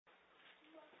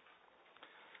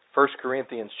1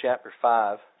 Corinthians chapter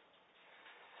 5,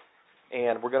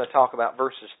 and we're going to talk about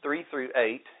verses 3 through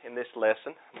 8 in this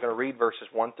lesson. I'm going to read verses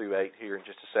 1 through 8 here in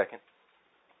just a second,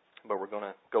 but we're going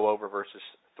to go over verses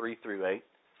 3 through 8.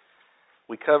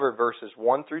 We covered verses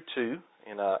 1 through 2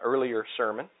 in an earlier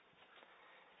sermon,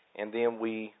 and then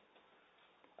we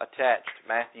attached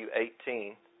Matthew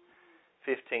 18,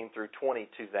 15 through 20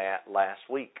 to that last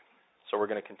week. So we're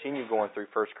going to continue going through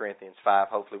 1 Corinthians 5.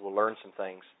 Hopefully we'll learn some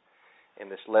things in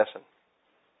this lesson.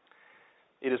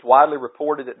 It is widely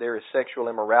reported that there is sexual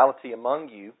immorality among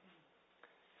you,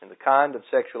 and the kind of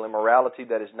sexual immorality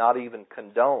that is not even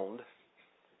condoned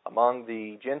among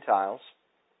the Gentiles.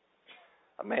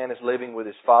 A man is living with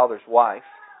his father's wife,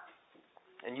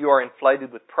 and you are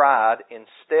inflated with pride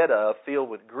instead of filled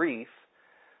with grief,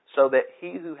 so that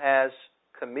he who has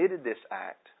committed this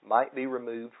act might be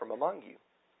removed from among you.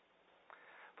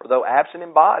 For though absent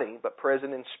in body, but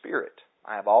present in spirit,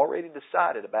 I have already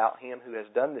decided about him who has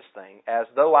done this thing, as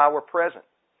though I were present.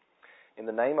 In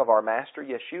the name of our Master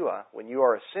Yeshua, when you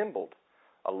are assembled,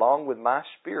 along with my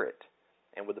spirit,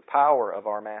 and with the power of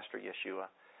our Master Yeshua,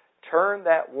 turn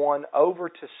that one over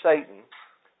to Satan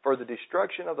for the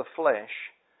destruction of the flesh,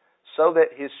 so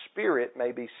that his spirit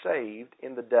may be saved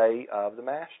in the day of the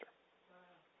Master.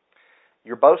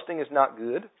 Your boasting is not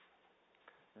good.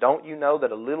 Don't you know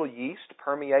that a little yeast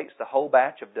permeates the whole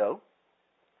batch of dough?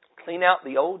 Clean out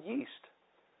the old yeast,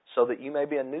 so that you may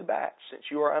be a new batch, since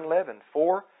you are unleavened.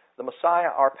 For the Messiah,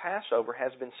 our Passover,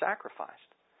 has been sacrificed.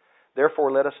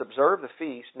 Therefore let us observe the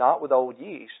feast, not with old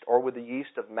yeast, or with the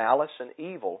yeast of malice and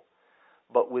evil,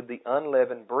 but with the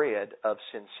unleavened bread of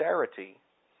sincerity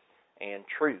and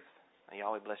truth. May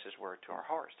Yahweh bless His word to our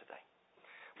hearts today.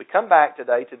 We come back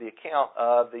today to the account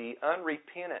of the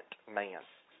unrepentant man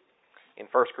in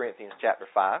 1 Corinthians chapter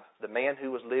 5. The man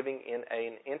who was living in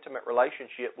an intimate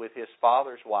relationship with his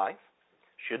father's wife.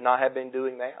 Should not have been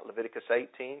doing that. Leviticus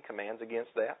 18 commands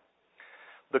against that.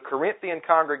 The Corinthian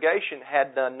congregation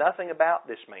had done nothing about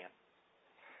this man.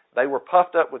 They were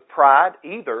puffed up with pride,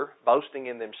 either boasting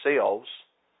in themselves,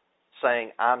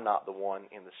 saying, I'm not the one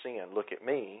in the sin, look at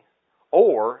me,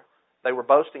 or they were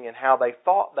boasting in how they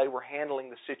thought they were handling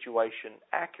the situation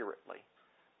accurately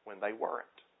when they weren't.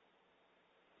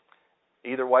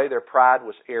 Either way, their pride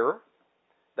was error.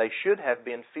 They should have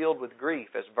been filled with grief,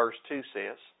 as verse 2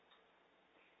 says.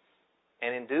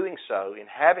 And in doing so, in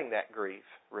having that grief,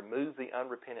 remove the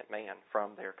unrepentant man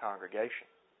from their congregation.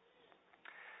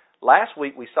 Last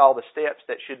week we saw the steps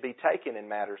that should be taken in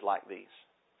matters like these.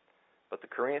 But the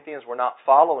Corinthians were not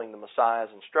following the Messiah's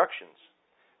instructions,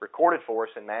 recorded for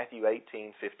us in Matthew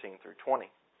 18, 15 through 20.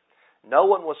 No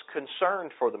one was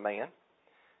concerned for the man,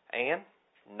 and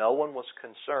no one was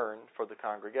concerned for the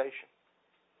congregation.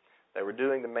 They were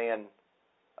doing the man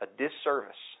a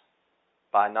disservice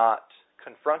by not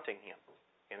confronting him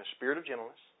in a spirit of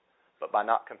gentleness, but by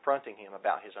not confronting him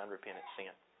about his unrepentant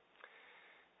sin.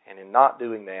 And in not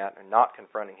doing that, or not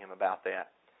confronting him about that,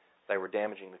 they were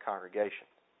damaging the congregation.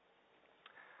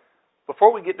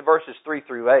 Before we get to verses 3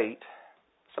 through 8,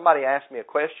 somebody asked me a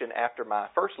question after my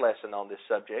first lesson on this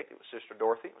subject. It was Sister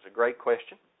Dorothy. It was a great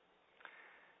question.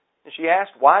 And she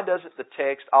asked, why doesn't the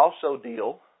text also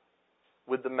deal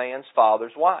with the man's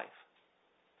father's wife?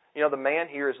 You know, the man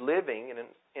here is living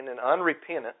in an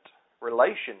unrepentant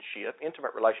relationship,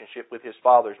 intimate relationship with his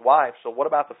father's wife. So what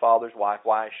about the father's wife?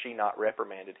 Why is she not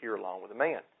reprimanded here along with the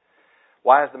man?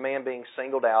 Why is the man being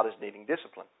singled out as needing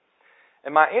discipline?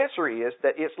 And my answer is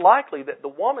that it's likely that the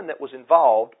woman that was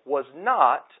involved was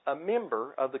not a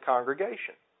member of the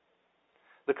congregation.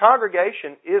 The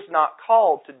congregation is not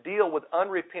called to deal with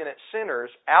unrepentant sinners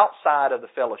outside of the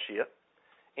fellowship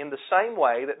in the same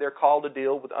way that they're called to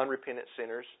deal with unrepentant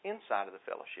sinners inside of the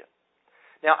fellowship.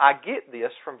 Now, I get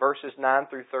this from verses 9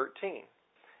 through 13.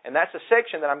 And that's a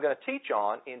section that I'm going to teach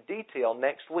on in detail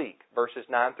next week, verses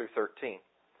 9 through 13.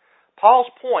 Paul's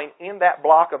point in that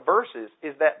block of verses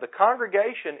is that the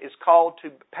congregation is called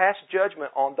to pass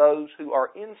judgment on those who are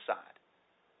inside,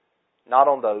 not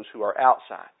on those who are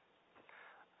outside.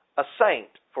 A saint,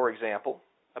 for example,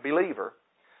 a believer,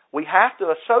 we have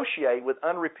to associate with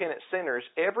unrepentant sinners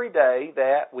every day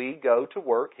that we go to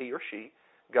work, he or she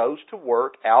goes to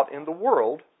work out in the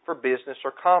world for business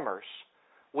or commerce.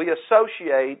 We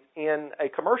associate in a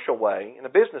commercial way, in a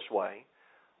business way,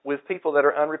 with people that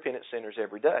are unrepentant sinners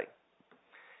every day.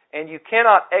 And you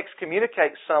cannot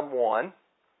excommunicate someone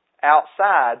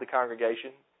outside the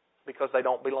congregation because they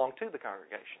don't belong to the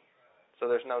congregation. So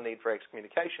there's no need for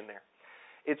excommunication there.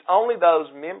 It's only those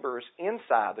members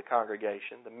inside the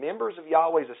congregation, the members of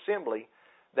Yahweh's assembly,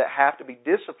 that have to be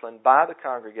disciplined by the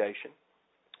congregation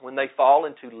when they fall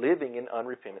into living in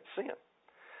unrepentant sin.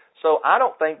 So I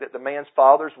don't think that the man's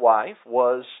father's wife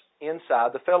was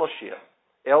inside the fellowship.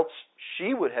 Else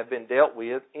she would have been dealt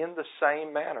with in the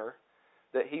same manner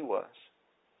that he was.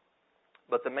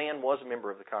 But the man was a member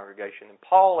of the congregation. And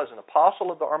Paul, as an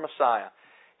apostle of our Messiah,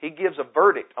 he gives a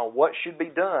verdict on what should be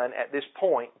done at this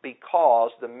point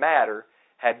because the matter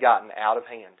had gotten out of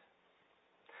hand.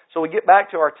 So we get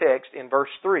back to our text in verse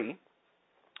 3.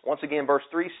 Once again, verse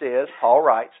 3 says, Paul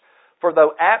writes, "For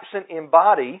though absent in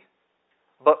body,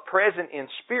 but present in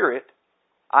spirit,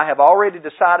 I have already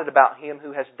decided about him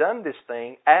who has done this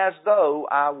thing as though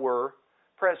I were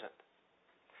present."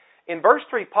 In verse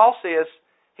 3, Paul says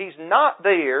he's not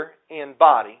there in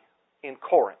body in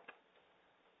Corinth,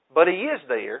 but he is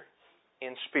there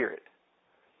in spirit.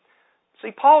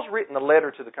 See, Paul's written a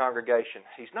letter to the congregation.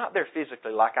 He's not there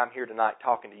physically like I'm here tonight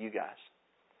talking to you guys.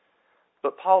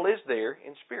 But Paul is there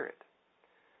in spirit.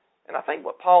 And I think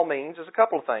what Paul means is a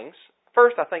couple of things.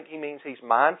 First, I think he means he's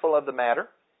mindful of the matter.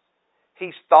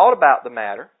 He's thought about the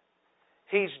matter.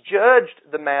 He's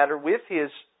judged the matter with his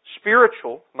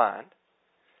spiritual mind.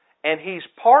 And he's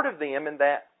part of them in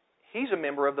that he's a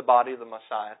member of the body of the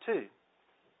Messiah too.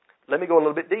 Let me go a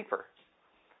little bit deeper.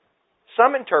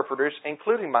 Some interpreters,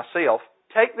 including myself,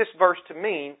 take this verse to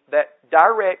mean that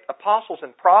direct apostles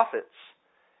and prophets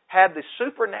had the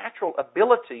supernatural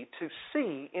ability to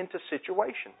see into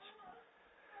situations.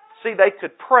 See, they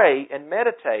could pray and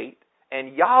meditate,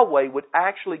 and Yahweh would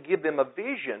actually give them a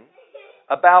vision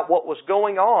about what was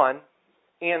going on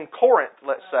in Corinth,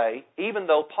 let's say, even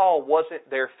though Paul wasn't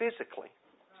there physically.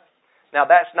 Now,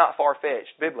 that's not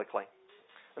far-fetched biblically.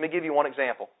 Let me give you one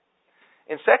example.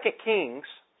 In 2 Kings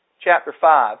chapter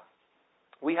 5,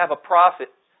 we have a prophet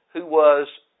who was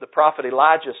the prophet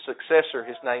Elijah's successor.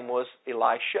 His name was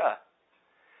Elisha.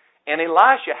 And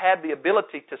Elisha had the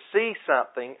ability to see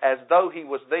something as though he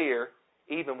was there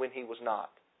even when he was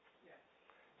not.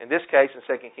 In this case, in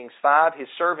 2 Kings 5, his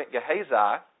servant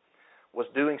Gehazi was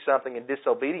doing something in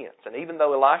disobedience. And even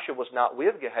though Elisha was not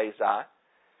with Gehazi,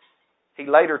 he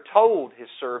later told his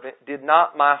servant, "Did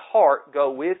not my heart go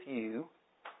with you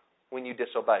when you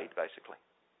disobeyed," basically.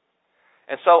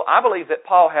 And so I believe that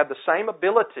Paul had the same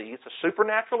ability. It's a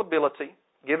supernatural ability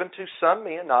given to some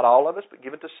men, not all of us, but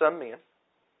given to some men,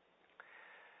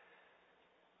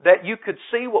 that you could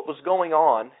see what was going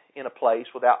on in a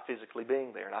place without physically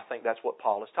being there. And I think that's what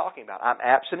Paul is talking about. I'm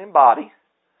absent in body,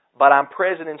 but I'm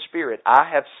present in spirit. I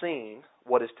have seen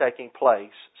what is taking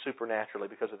place supernaturally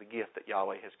because of the gift that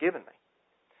Yahweh has given me.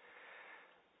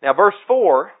 Now, verse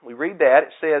 4, we read that.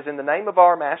 It says, "In the name of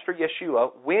our Master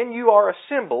Yeshua, when you are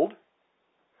assembled,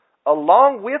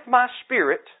 along with my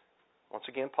spirit," once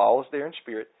again, Paul is there in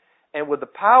spirit, "and with the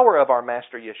power of our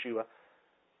Master Yeshua,"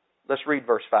 let's read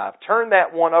verse 5, "turn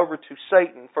that one over to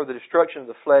Satan for the destruction of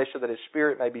the flesh, so that his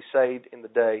spirit may be saved in the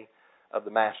day of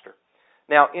the Master."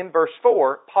 Now, in verse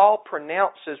 4, Paul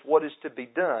pronounces what is to be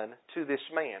done to this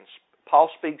man. Paul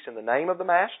speaks in the name of the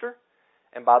Master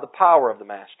and by the power of the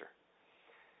Master.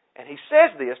 And he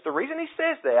says this, the reason he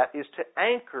says that is to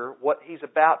anchor what he's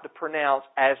about to pronounce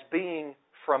as being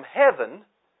from heaven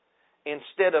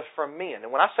instead of from men.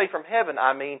 And when I say from heaven,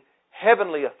 I mean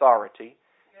heavenly authority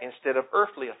instead of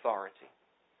earthly authority.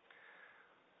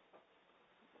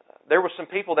 There were some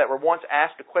people that were once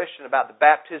asked a question about the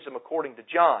baptism according to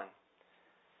John.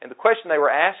 And the question they were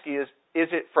asked is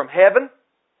it from heaven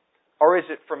or is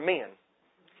it from men?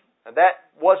 Now that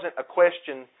wasn't a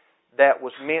question that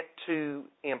was meant to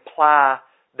imply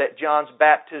that John's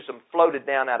baptism floated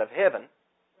down out of heaven,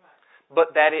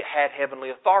 but that it had heavenly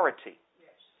authority.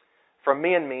 From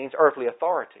men means earthly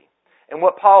authority. And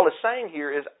what Paul is saying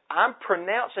here is, I'm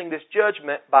pronouncing this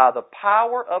judgment by the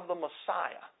power of the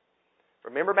Messiah.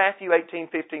 Remember Matthew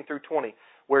 18:15 through 20,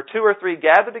 where 2 or 3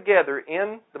 gather together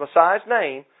in the Messiah's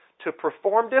name to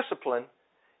perform discipline,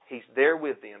 He's there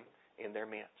with them in their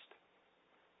midst.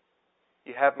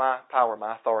 You have my power,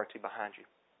 my authority behind you.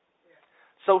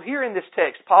 So here in this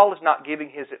text, Paul is not giving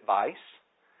his advice.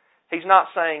 He's not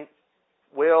saying,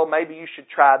 well, maybe you should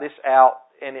try this out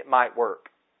and it might work.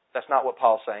 That's not what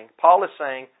Paul's saying. Paul is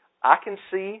saying, I can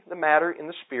see the matter in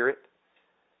the Spirit,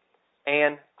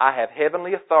 and I have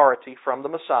heavenly authority from the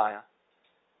Messiah,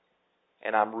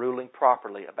 and I'm ruling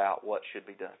properly about what should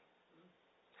be done.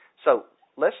 So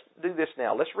let's do this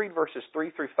now. Let's read verses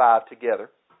 3 through 5 together,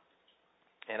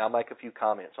 and I'll make a few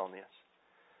comments on this.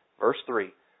 Verse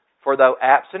 3, "For though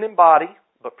absent in body,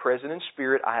 but present in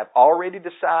spirit, I have already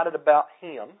decided about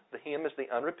him," the him is the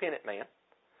unrepentant man,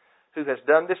 "who has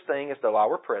done this thing as though I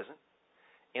were present,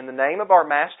 in the name of our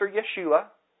Master Yeshua,"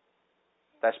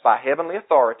 that's by heavenly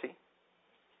authority,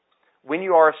 "when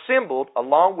you are assembled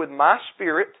along with my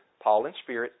spirit," Paul in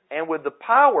spirit, and with the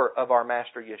power of our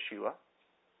Master Yeshua,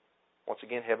 once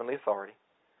again, heavenly authority,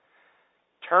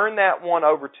 turn that one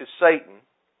over to Satan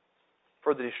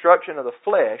for the destruction of the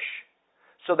flesh,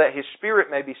 so that his spirit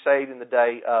may be saved in the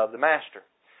day of the Master.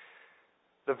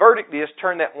 The verdict is,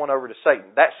 turn that one over to Satan.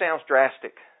 That sounds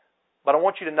drastic, but I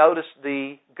want you to notice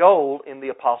the goal in the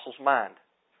apostle's mind.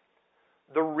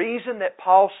 The reason that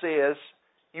Paul says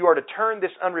you are to turn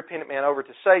this unrepentant man over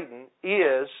to Satan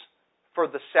is for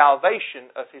the salvation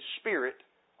of his spirit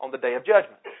on the day of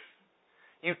judgment.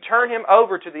 You turn him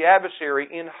over to the adversary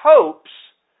in hopes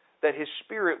that his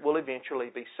spirit will eventually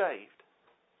be saved.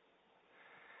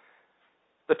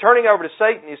 The turning over to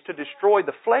Satan is to destroy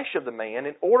the flesh of the man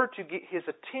in order to get his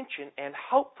attention and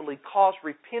hopefully cause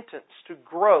repentance to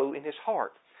grow in his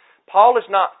heart. Paul is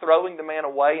not throwing the man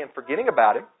away and forgetting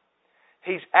about him.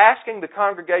 He's asking the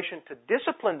congregation to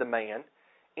discipline the man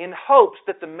in hopes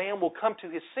that the man will come to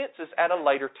his senses at a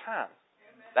later time.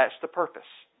 That's the purpose.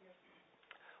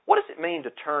 What does it mean to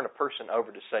turn a person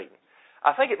over to Satan?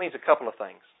 I think it means a couple of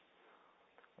things.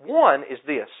 One is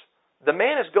this: the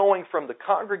man is going from the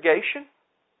congregation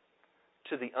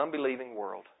to the unbelieving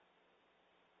world.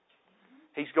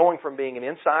 He's going from being an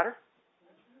insider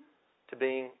to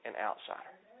being an outsider.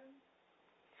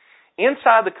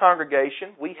 Inside the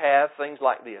congregation, we have things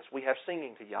like this. We have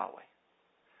singing to Yahweh.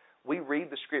 We read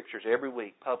the Scriptures every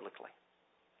week publicly.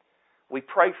 We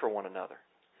pray for one another.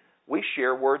 We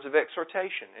share words of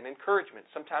exhortation and encouragement,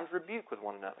 sometimes rebuke with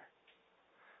one another.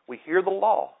 We hear the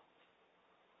law.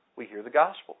 We hear the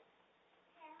gospel.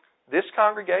 This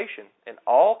congregation and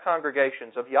all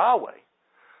congregations of Yahweh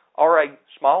are a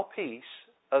small piece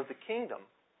of the kingdom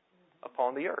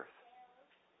upon the earth.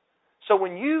 So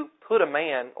when you put a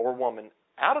man or woman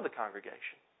out of the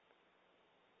congregation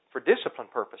for discipline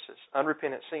purposes,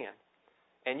 unrepentant sin,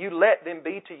 and you let them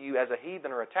be to you as a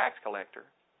heathen or a tax collector,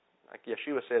 like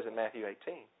Yeshua says in Matthew 18,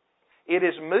 it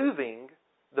is moving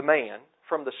the man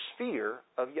from the sphere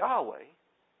of Yahweh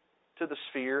to the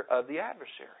sphere of the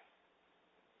adversary.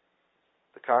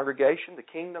 The congregation, the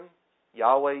kingdom,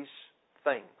 Yahweh's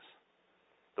things.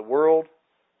 The world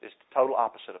is the total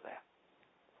opposite of that.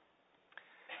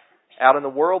 Out in the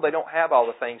world, they don't have all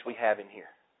the things we have in here.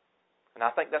 And I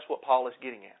think that's what Paul is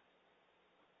getting at.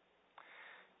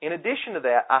 In addition to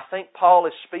that, I think Paul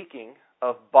is speaking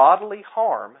of bodily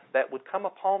harm that would come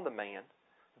upon the man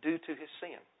due to his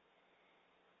sin.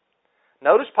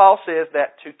 Notice Paul says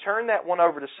that to turn that one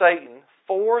over to Satan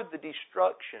for the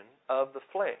destruction of the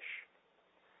flesh.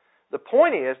 The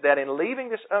point is that in leaving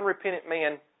this unrepentant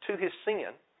man to his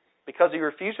sin, because he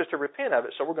refuses to repent of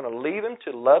it, so we're going to leave him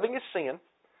to loving his sin,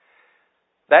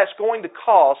 that's going to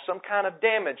cause some kind of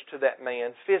damage to that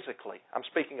man physically. I'm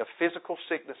speaking of physical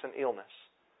sickness and illness.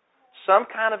 Some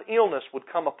kind of illness would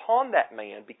come upon that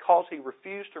man because he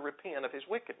refused to repent of his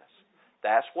wickedness.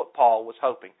 That's what Paul was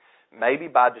hoping. Maybe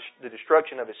by the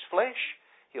destruction of his flesh,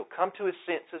 he'll come to his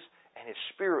senses and his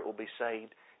spirit will be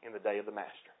saved in the day of the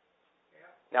Master.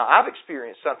 Now, I've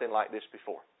experienced something like this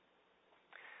before.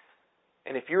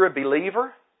 And if you're a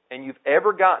believer and you've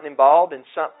ever gotten involved in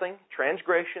something,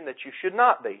 transgression, that you should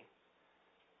not be,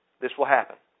 this will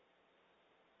happen.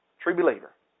 True believer.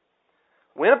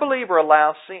 When a believer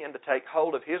allows sin to take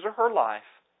hold of his or her life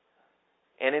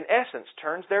and in essence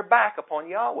turns their back upon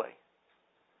Yahweh,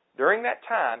 during that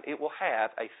time it will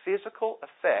have a physical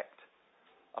effect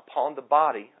upon the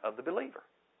body of the believer.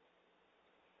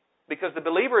 Because the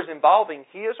believer is involving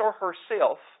his or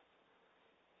herself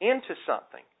into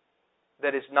something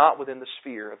that is not within the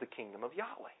sphere of the kingdom of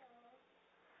Yahweh.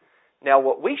 Now,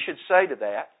 what we should say to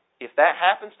that, if that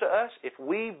happens to us, if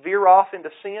we veer off into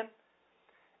sin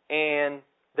and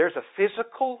there's a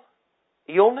physical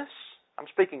illness, I'm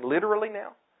speaking literally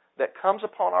now, that comes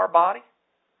upon our body,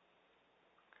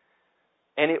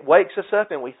 and it wakes us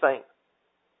up and we think,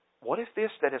 what if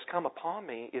this that has come upon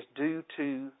me is due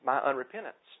to my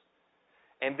unrepentance?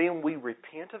 And then we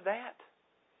repent of that,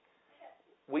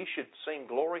 we should sing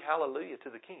glory, hallelujah to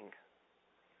the King.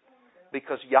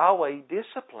 Because Yahweh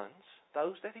disciplines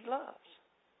those that He loves.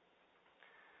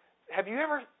 Have you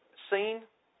ever seen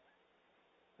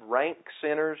rank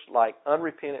sinners like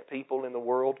unrepentant people in the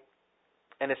world?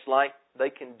 And it's like they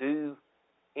can do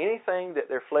anything that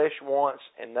their flesh wants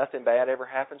and nothing bad ever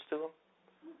happens to them?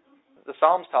 The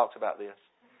Psalms talks about this.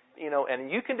 You know, and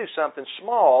you can do something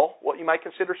small, what you might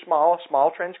consider small, a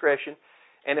small transgression,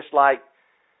 and it's like,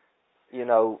 you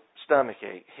know,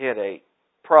 stomachache, headache,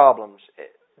 problems.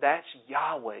 That's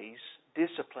Yahweh's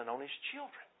discipline on His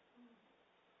children.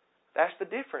 That's the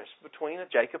difference between a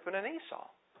Jacob and an Esau.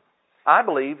 I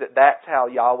believe that that's how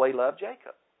Yahweh loved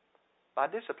Jacob, by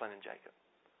disciplining Jacob.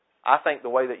 I think the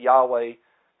way that Yahweh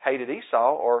hated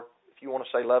Esau, or if you want to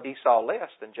say loved Esau less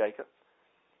than Jacob,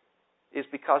 is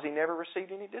because he never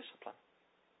received any discipline.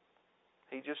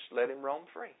 He just let him roam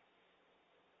free.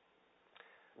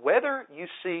 Whether you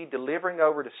see delivering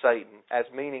over to Satan as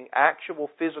meaning actual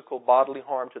physical bodily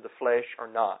harm to the flesh or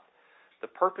not, the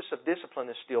purpose of discipline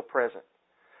is still present.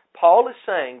 Paul is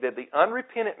saying that the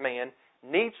unrepentant man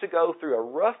needs to go through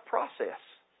a rough process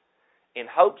in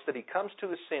hopes that he comes to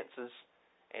his senses,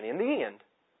 and in the end,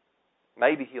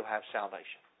 maybe he'll have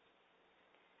salvation.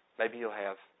 Maybe he'll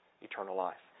have eternal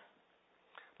life.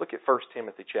 Look at 1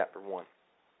 Timothy chapter 1.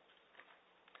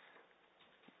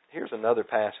 Here's another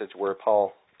passage where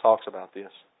Paul talks about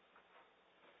this.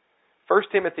 1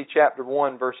 Timothy chapter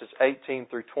 1, verses 18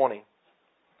 through 20.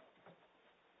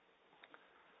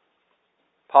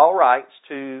 Paul writes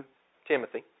to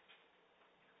Timothy,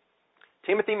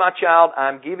 Timothy, my child, I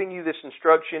am giving you this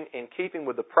instruction in keeping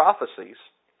with the prophecies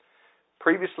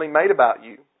previously made about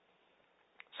you,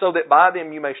 so that by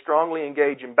them you may strongly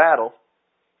engage in battle,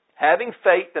 having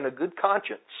faith and a good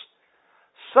conscience.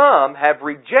 Some have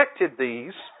rejected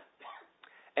these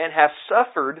and have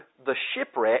suffered the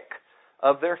shipwreck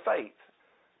of their faith.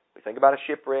 We think about a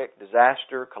shipwreck,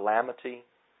 disaster, calamity.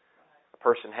 A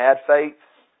person had faith,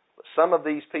 but some of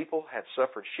these people had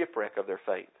suffered shipwreck of their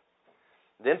faith.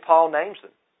 Then Paul names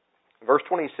them. In verse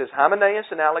 20 he says, Hymenaeus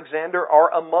and Alexander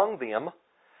are among them,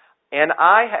 and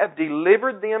I have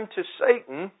delivered them to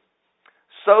Satan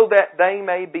so that they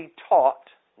may be taught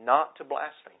not to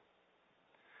blaspheme.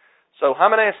 So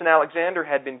Hymenaeus and Alexander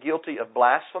had been guilty of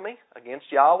blasphemy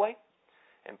against Yahweh.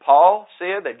 And Paul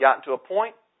said they'd gotten to a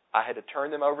point, I had to turn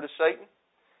them over to Satan.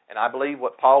 And I believe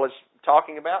what Paul is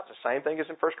talking about is the same thing as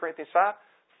in 1 Corinthians 5,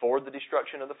 for the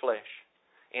destruction of the flesh.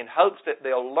 In hopes that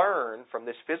they'll learn from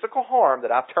this physical harm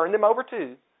that I've turned them over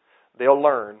to, they'll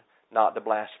learn not to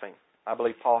blaspheme. I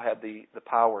believe Paul had the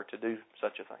power to do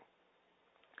such a thing.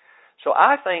 So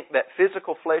I think that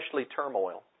physical fleshly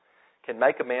turmoil can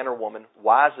make a man or woman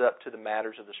wise up to the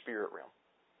matters of the spirit realm.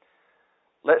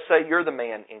 Let's say you're the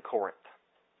man in Corinth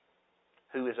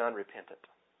who is unrepentant.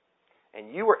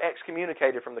 And you were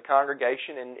excommunicated from the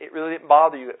congregation, and it really didn't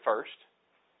bother you at first.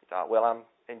 You thought, well, I'm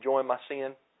enjoying my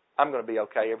sin. I'm going to be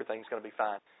okay. Everything's going to be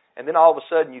fine. And then all of a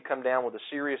sudden you come down with a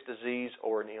serious disease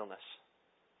or an illness.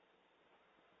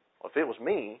 Well, if it was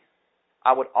me,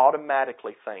 I would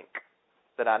automatically think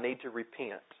that I need to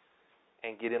repent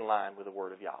and get in line with the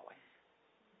Word of Yahweh.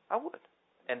 I would.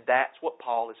 And that's what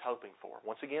Paul is hoping for.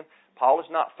 Once again, Paul is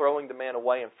not throwing the man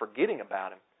away and forgetting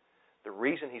about him. The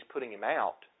reason he's putting him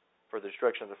out for the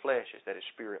destruction of the flesh is that his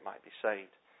spirit might be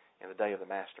saved in the day of the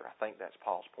Master. I think that's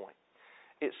Paul's point.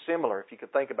 It's similar, if you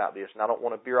could think about this, and I don't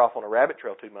want to veer off on a rabbit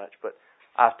trail too much, but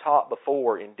I've taught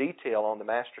before in detail on the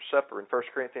Master's Supper in 1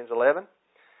 Corinthians 11.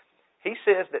 He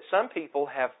says that some people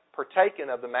have partaken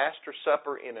of the Master's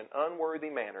Supper in an unworthy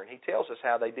manner, and he tells us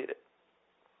how they did it.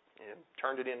 And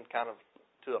turned it in kind of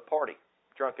to a party,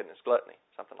 drunkenness, gluttony,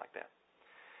 something like that.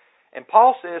 And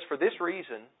Paul says, for this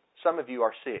reason, some of you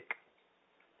are sick.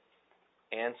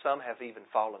 And some have even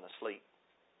fallen asleep.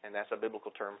 And that's a biblical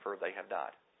term for they have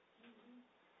died.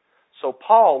 So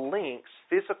Paul links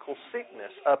physical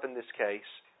sickness up in this case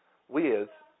with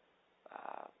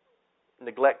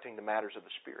neglecting the matters of the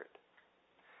Spirit.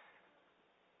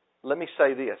 Let me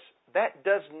say this. That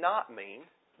does not mean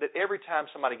that every time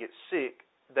somebody gets sick,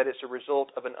 that it's a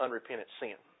result of an unrepentant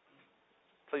sin.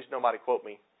 Please nobody quote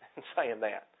me in saying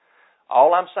that.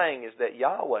 All I'm saying is that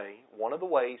Yahweh, one of the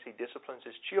ways He disciplines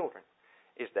His children,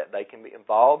 is that they can be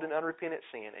involved in unrepentant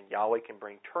sin, and Yahweh can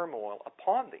bring turmoil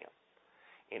upon them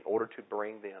in order to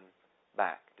bring them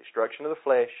back. Destruction of the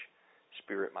flesh,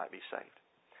 spirit might be saved.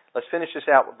 Let's finish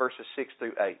this out with verses 6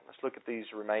 through 8. Let's look at these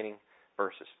remaining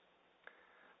verses.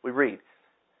 We read,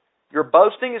 Your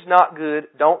boasting is not good.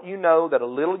 Don't you know that a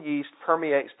little yeast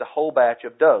permeates the whole batch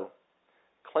of dough?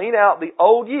 Clean out the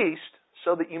old yeast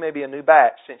so that you may be a new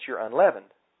batch, since you're unleavened.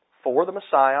 For the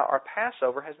Messiah, our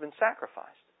Passover, has been sacrificed.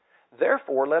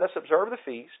 Therefore, let us observe the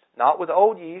feast, not with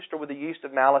old yeast or with the yeast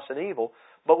of malice and evil,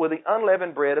 but with the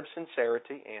unleavened bread of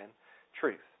sincerity and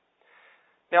truth.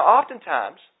 Now,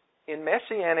 oftentimes, in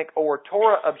Messianic or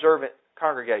Torah-observant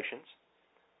congregations,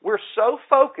 we're so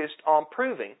focused on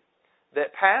proving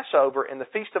that Passover and the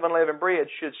Feast of Unleavened Bread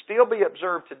should still be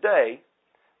observed today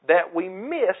that we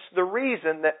miss the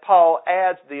reason that Paul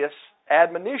adds this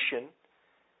admonition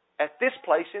at this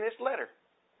place in his letter.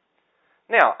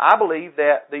 Now, I believe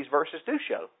that these verses do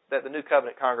show that the New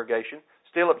Covenant congregation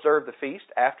still observed the feast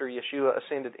after Yeshua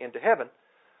ascended into heaven.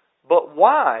 But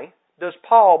why does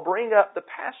Paul bring up the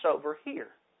Passover here?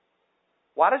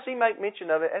 Why does he make mention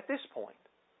of it at this point?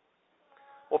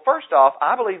 Well, first off,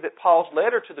 I believe that Paul's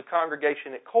letter to the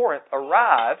congregation at Corinth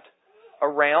arrived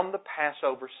around the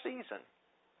Passover season.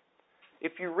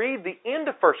 If you read the end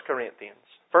of 1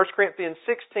 Corinthians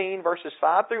 16, verses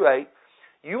 5 through 8,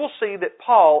 you will see that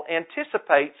Paul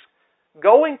anticipates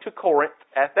going to Corinth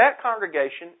at that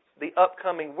congregation the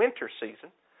upcoming winter season.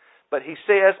 But he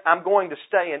says, I'm going to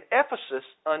stay in Ephesus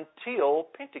until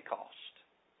Pentecost.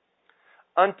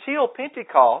 Until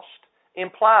Pentecost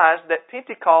implies that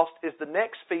Pentecost is the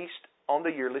next feast on the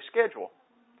yearly schedule.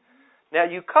 Now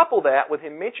you couple that with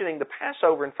him mentioning the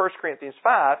Passover in 1 Corinthians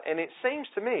 5, and it seems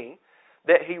to me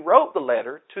that he wrote the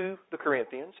letter to the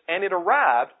Corinthians, and it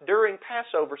arrived during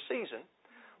Passover season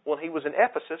when he was in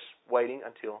Ephesus waiting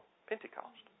until Pentecost.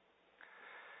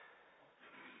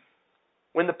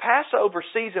 When the Passover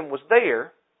season was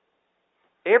there,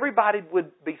 everybody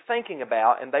would be thinking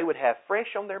about, and they would have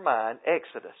fresh on their mind,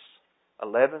 Exodus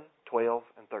 11, 12,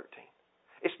 and 13.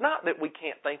 It's not that we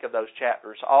can't think of those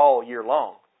chapters all year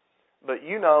long, but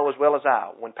you know as well as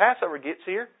I, when Passover gets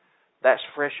here, that's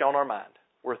fresh on our mind.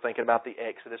 We're thinking about the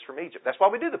Exodus from Egypt. That's why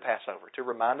we do the Passover, to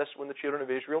remind us when the children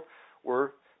of Israel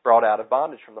were brought out of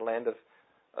bondage from the land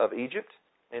of Egypt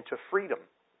into freedom.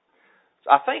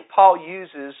 So I think Paul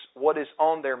uses what is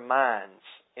on their minds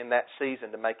in that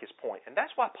season to make his point. And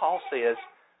that's why Paul says,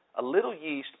 a little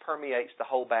yeast permeates the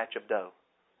whole batch of dough.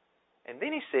 And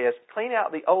then he says, clean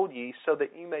out the old yeast so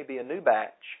that you may be a new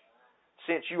batch,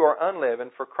 since you are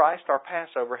unleavened, for Christ our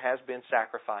Passover has been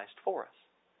sacrificed for us.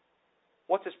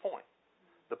 What's his point?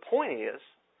 The point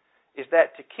is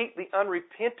that to keep the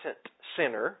unrepentant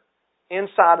sinner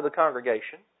inside of the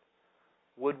congregation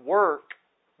would work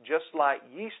just like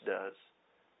yeast does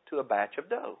to a batch of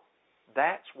dough.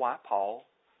 That's why Paul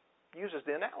uses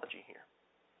the analogy here.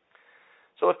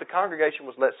 So if the congregation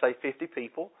was, let's say, 50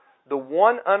 people, the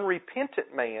one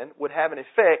unrepentant man would have an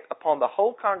effect upon the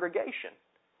whole congregation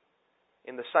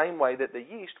in the same way that the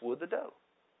yeast would the dough.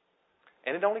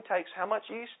 And it only takes how much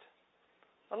yeast?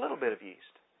 A little bit of yeast.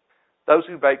 Those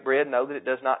who bake bread know that it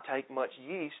does not take much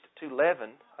yeast to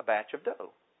leaven a batch of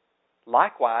dough.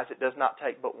 Likewise, it does not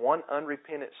take but one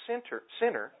unrepentant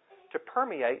sinner to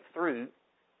permeate through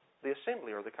the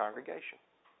assembly or the congregation.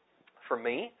 For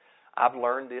me, I've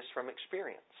learned this from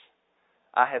experience.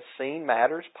 I have seen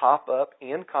matters pop up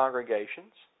in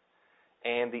congregations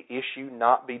and the issue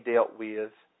not be dealt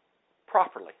with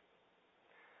properly.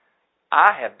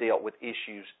 I have dealt with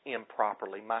issues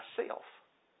improperly myself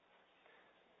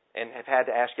and have had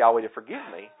to ask Yahweh to forgive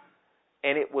me,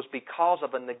 and it was because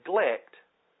of a neglect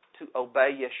to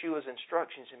obey Yeshua's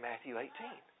instructions in Matthew 18.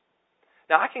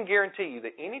 Now, I can guarantee you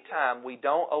that any time we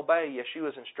don't obey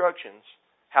Yeshua's instructions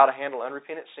how to handle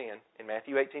unrepentant sin in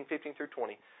Matthew 18, 15 through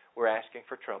 20, we're asking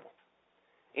for trouble.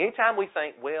 Anytime we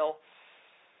think, well,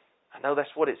 I know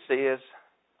that's what it says,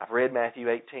 I've read Matthew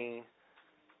 18,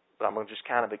 but I'm going to just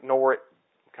kind of ignore it,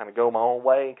 kind of go my own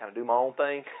way, kind of do my own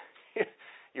thing,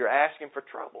 you're asking for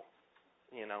trouble,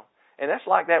 you know. And that's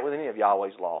like that with any of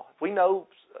Yahweh's law. If we know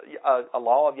a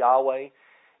law of Yahweh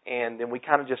and then we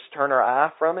kind of just turn our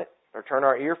eye from it or turn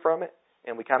our ear from it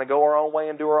and we kind of go our own way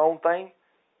and do our own thing,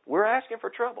 we're asking for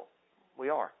trouble. We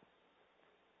are.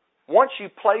 Once you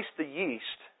place the yeast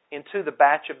into the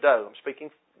batch of dough, I'm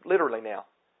speaking literally now,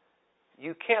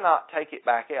 you cannot take it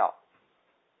back out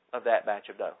of that batch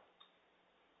of dough.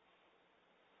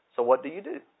 So what do?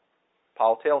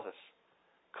 Paul tells us,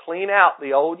 clean out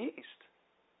the old yeast.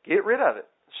 Get rid of it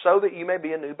so that you may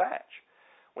be a new batch.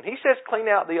 When he says clean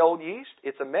out the old yeast,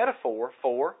 it's a metaphor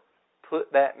for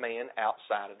put that man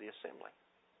outside of the assembly.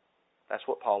 That's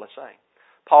what Paul is saying.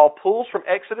 Paul pulls from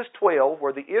Exodus 12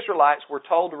 where the Israelites were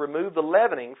told to remove the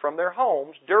leavening from their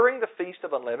homes during the Feast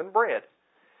of Unleavened Bread.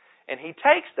 And he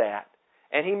takes that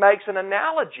and he makes an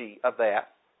analogy of that,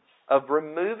 of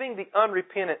removing the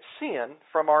unrepentant sin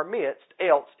from our midst,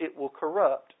 else it will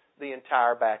corrupt the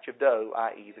entire batch of dough,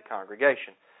 i.e. the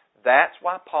congregation. That's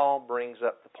why Paul brings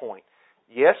up the point.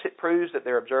 Yes, it proves that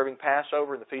they're observing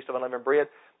Passover and the Feast of Unleavened Bread,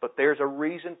 but there's a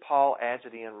reason Paul adds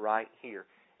it in right here.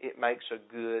 It makes a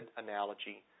good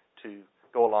analogy to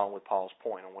go along with Paul's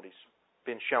point on what he's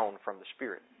been shown from the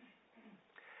Spirit.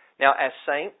 Now, as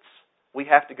saints, we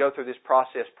have to go through this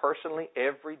process personally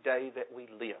every day that we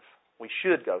live. We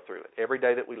should go through it every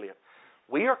day that we live.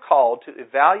 We are called to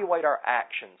evaluate our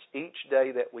actions each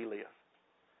day that we live,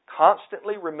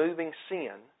 constantly removing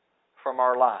sin from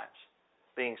our lives,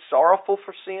 being sorrowful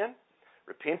for sin,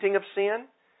 repenting of sin,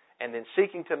 and then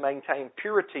seeking to maintain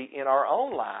purity in our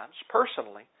own lives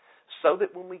personally, so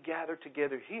that when we gather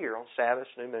together here on Sabbaths,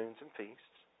 new moons, and feasts,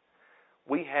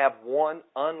 we have one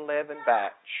unleavened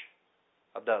batch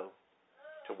of dough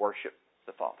to worship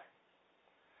the Father.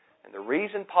 And the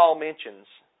reason Paul mentions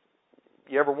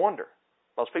You ever wonder?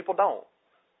 Most people don't.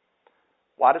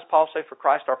 Why does Paul say, for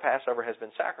Christ our Passover has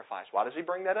been sacrificed? Why does he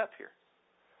bring that up here?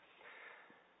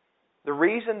 The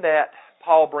reason that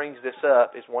Paul brings this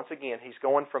up is, once again, he's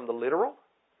going from the literal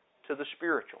to the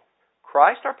spiritual.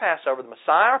 Christ our Passover, the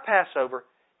Messiah our Passover,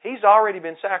 he's already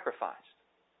been sacrificed.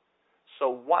 So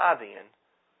why then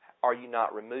are you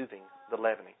not removing the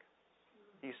leavening?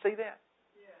 You see that?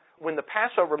 When the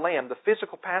Passover lamb, the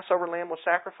physical Passover lamb was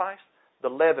sacrificed,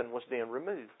 the leaven was then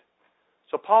removed.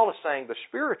 So Paul is saying the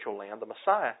spiritual lamb, the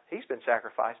Messiah, he's been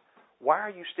sacrificed. Why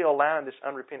are you still allowing this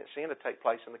unrepentant sin to take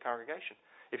place in the congregation?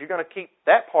 If you're going to keep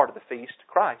that part of the feast,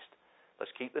 Christ,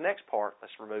 let's keep the next part.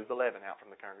 Let's remove the leaven out from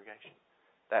the congregation.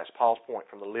 That's Paul's point,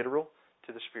 from the literal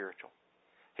to the spiritual.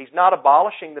 He's not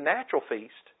abolishing the natural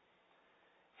feast.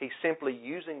 He's simply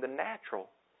using the natural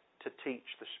to teach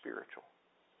the spiritual.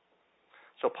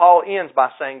 So Paul ends by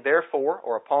saying, therefore,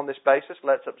 or upon this basis,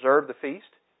 let's observe the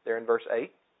feast, there in verse 8.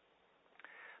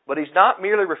 But he's not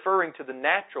merely referring to the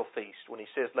natural feast when he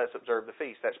says, let's observe the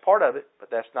feast. That's part of it, but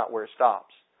that's not where it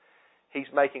stops. He's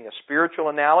making a spiritual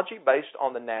analogy based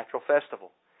on the natural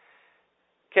festival.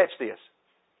 Catch this.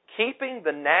 Keeping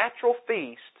the natural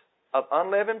feast of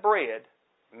unleavened bread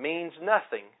means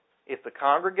nothing if the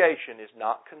congregation is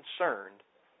not concerned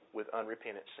with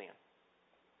unrepentant sin.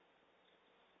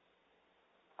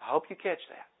 I hope you catch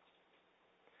that.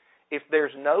 If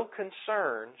there's no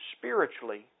concern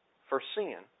spiritually for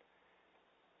sin,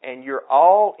 and you're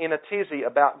all in a tizzy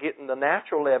about getting the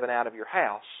natural leaven out of your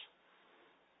house,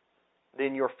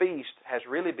 then your feast has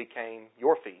really become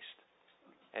your feast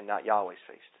and not Yahweh's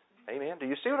feast. Amen? Do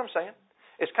you see what I'm saying?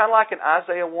 It's kind of like in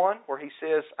Isaiah 1 where he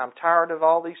says, I'm tired of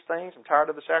all these things. I'm tired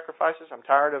of the sacrifices. I'm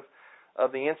tired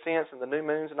of the incense and the new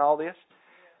moons and all this.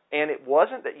 And it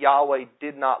wasn't that Yahweh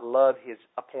did not love His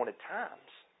appointed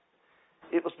times.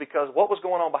 It was because what was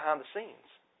going on behind the scenes?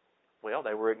 Well,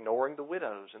 they were ignoring the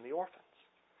widows and the orphans.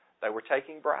 They were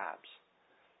taking bribes.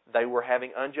 They were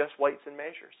having unjust weights and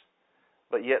measures.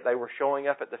 But yet they were showing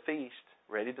up at the feast,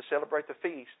 ready to celebrate the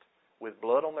feast, with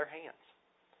blood on their hands.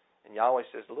 And Yahweh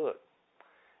says, look,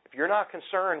 if you're not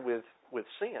concerned with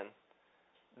sin,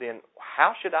 then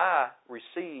how should I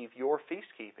receive your feast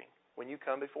keeping when you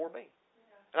come before me?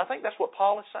 And I think that's what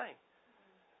Paul is saying.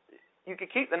 You can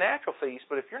keep the natural feast,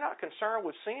 but if you're not concerned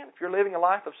with sin, if you're living a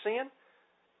life of sin,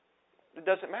 it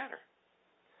doesn't matter.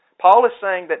 Paul is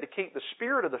saying that to keep the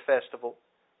spirit of the festival,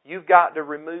 you've got to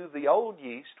remove the old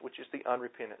yeast, which is the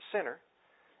unrepentant sinner,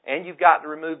 and you've got to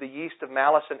remove the yeast of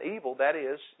malice and evil, that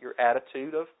is, your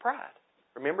attitude of pride.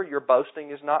 Remember, your boasting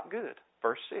is not good.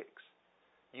 Verse 6.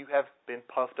 You have been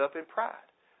puffed up in pride,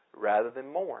 rather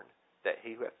than mourn that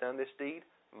he who hath done this deed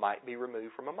might be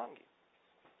removed from among you.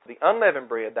 The unleavened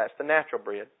bread, that's the natural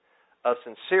bread, of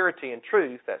sincerity and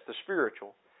truth, that's the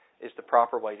spiritual, is the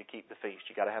proper way to keep the feast.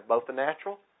 You've got to have both the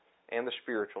natural and the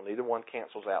spiritual. Neither one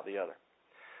cancels out the other.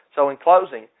 So in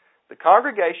closing, the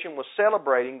congregation was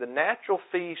celebrating the natural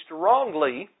feast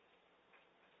wrongly,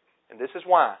 and this is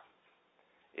why.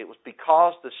 It was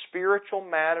because the spiritual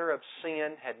matter of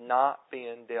sin had not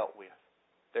been dealt with.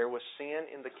 There was sin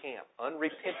in the camp,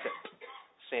 unrepentant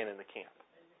sin in the camp.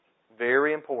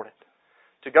 Very important.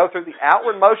 To go through the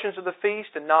outward motions of the feast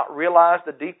and not realize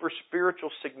the deeper spiritual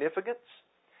significance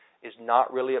is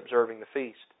not really observing the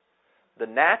feast. The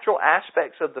natural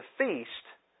aspects of the feast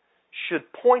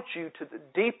should point you to the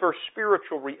deeper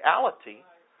spiritual reality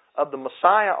of the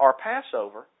Messiah, our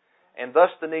Passover, and thus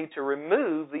the need to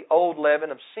remove the old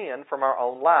leaven of sin from our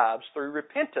own lives through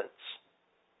repentance.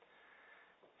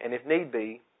 And if need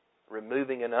be,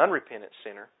 removing an unrepentant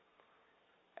sinner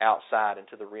outside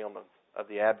into the realm of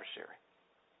the adversary.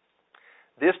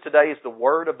 This today is the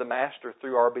word of the Master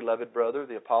through our beloved brother,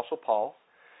 the Apostle Paul.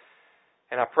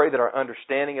 And I pray that our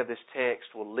understanding of this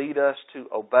text will lead us to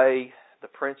obey the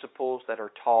principles that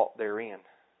are taught therein.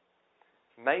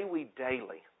 May we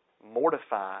daily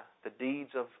mortify the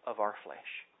deeds of our flesh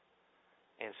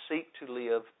and seek to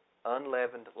live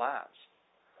unleavened lives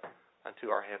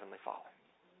unto our Heavenly Father.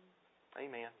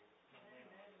 Amen.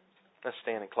 Let's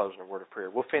stand and close in a word of prayer.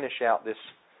 We'll finish out this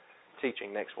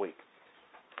teaching next week.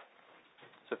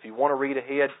 So if you want to read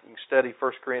ahead, you can study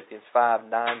 1 Corinthians 5,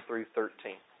 9 through 13.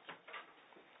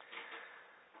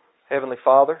 Heavenly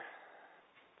Father,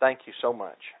 thank you so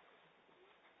much.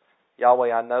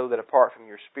 Yahweh, I know that apart from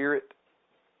your Spirit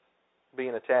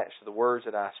being attached to the words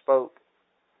that I spoke,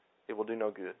 it will do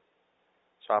no good.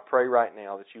 So I pray right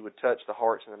now that you would touch the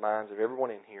hearts and the minds of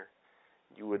everyone in here.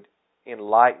 You would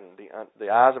enlighten the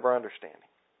eyes of our understanding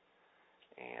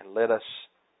and let us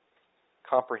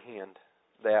comprehend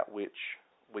that which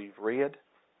we've read,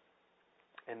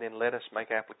 and then let us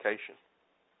make application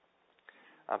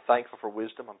I'm thankful for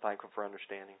wisdom. I'm thankful for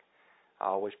understanding. I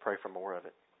always pray for more of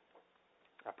it.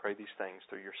 I pray these things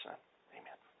through your Son.